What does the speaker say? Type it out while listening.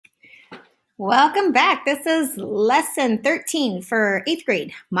Welcome back. This is lesson 13 for 8th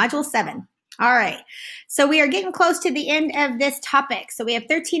grade, module 7. All right, so we are getting close to the end of this topic. So we have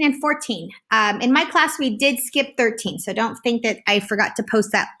 13 and 14. In my class, we did skip 13, so don't think that I forgot to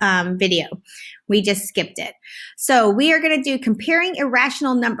post that video. We just skipped it. So we are going to do comparing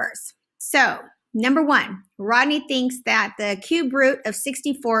irrational numbers. So number 1, Rodney thinks that the cube root of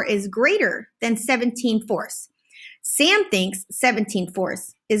 64 is greater than 17/4. Sam thinks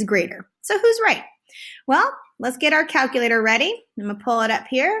 17/4 is greater. So who's right? Well, let's get our calculator ready. I'm going to pull it up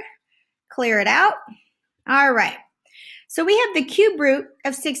here, clear it out. All right. So we have the cube root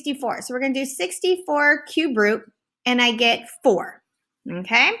of 64. So we're going to do 64 cube root, and I get 4.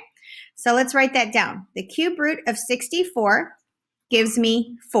 Okay? So let's write that down. The cube root of 64 gives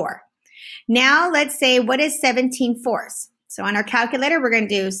me 4. Now let's say, what is 17/4? So on our calculator, we're going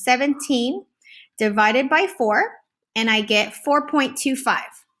to do 17 divided by 4, and I get 4.25.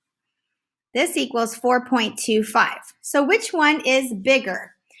 This equals 4.25. So which one is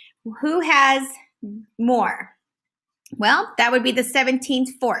bigger? Who has more? Well, that would be the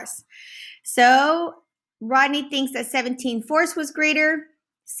 17/4. So Rodney thinks that 17/4 was greater.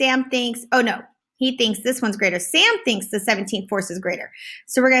 Sam thinks, oh no, he thinks this one's greater. Sam thinks the 17/4 is greater.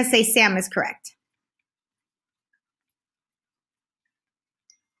 So we're going to say Sam is correct.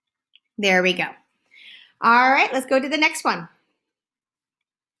 There we go. All right, let's go to the next one.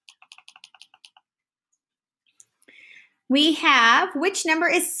 We have, which number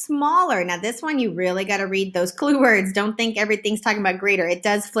is smaller? Now this one, you really got to read those clue words. Don't think everything's talking about greater. It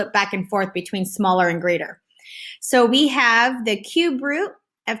does flip back and forth between smaller and greater. So we have the cube root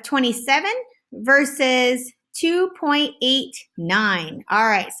of 27 versus 2.89. All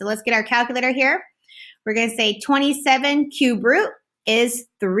right, so let's get our calculator here. We're going to say 27 cube root is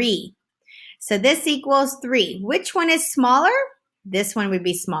 3. So this equals 3. Which one is smaller? This one would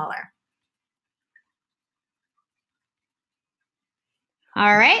be smaller.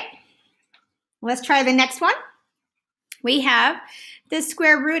 All right, let's try the next one. We have the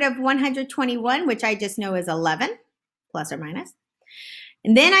square root of 121, which I just know is 11, plus or minus.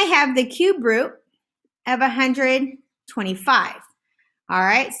 And then I have the cube root of 125. All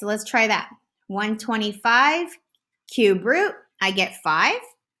right, so let's try that. 125 cube root, I get 5.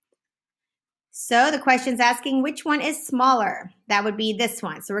 So the question's asking which one is smaller. That would be this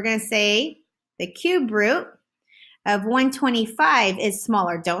one. So we're going to say the cube root of 125 is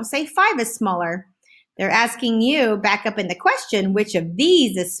smaller. Don't say 5 is smaller. They're asking you back up in the question, which of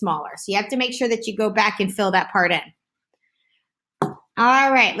these is smaller? So you have to make sure that you go back and fill that part in.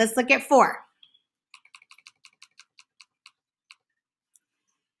 All right, let's look at 4.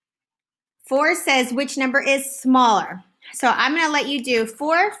 4 says which number is smaller? So I'm going to let you do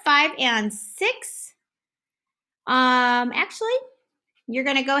 4, 5, and 6. Actually, you're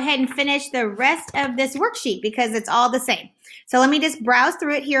going to go ahead and finish the rest of this worksheet because it's all the same. So let me just browse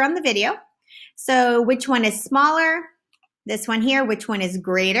through it here on the video. So which one is smaller? This one here, which one is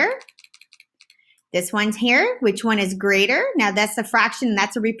greater? This one's here, which one is greater? Now that's a fraction,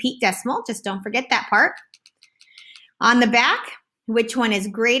 that's a repeat decimal. Just don't forget that part. On the back, which one is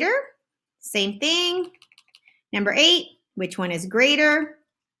greater? Same thing. Number 8, which one is greater?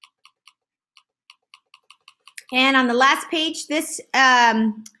 And on the last page, this,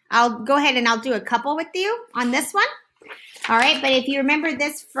 I'll go ahead and I'll do a couple with you on this one. All right, but if you remember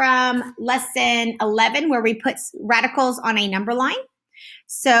this from lesson 11 where we put radicals on a number line.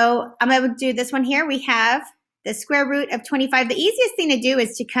 So I'm going to do this one here. We have the square root of 25. The easiest thing to do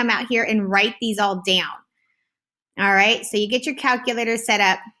is to come out here and write these all down. All right, so you get your calculator set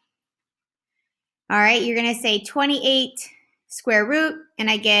up. All right, you're going to say 28 square root, and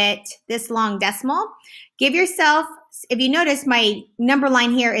I get this long decimal. Give yourself, if you notice, my number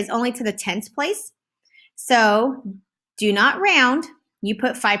line here is only to the tens place. So do not round. You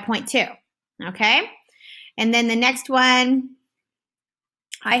put 5.2, okay? And then the next one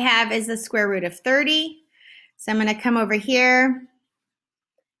I have is the square root of 30. So I'm going to come over here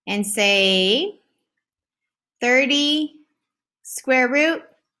and say 30 square root.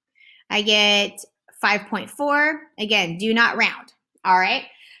 I get 5.4. Again, do not round. All right.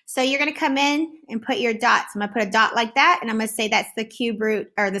 So you're going to come in and put your dots. I'm going to put a dot like that, and I'm going to say that's the cube root,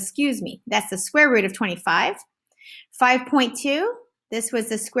 or that's the square root of 25. 5.2, this was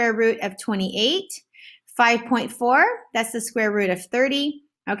the square root of 28. 5.4, that's the square root of 30.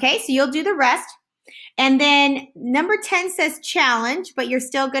 Okay, so you'll do the rest. And then number 10 says challenge, but you're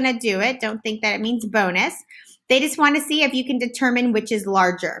still going to do it. Don't think that it means bonus. They just want to see if you can determine which is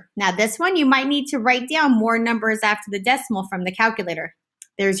larger. Now this one, you might need to write down more numbers after the decimal from the calculator.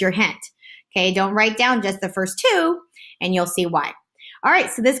 There's your hint. Okay, don't write down just the first 2, and you'll see why. All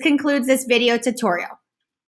right, so this concludes this video tutorial.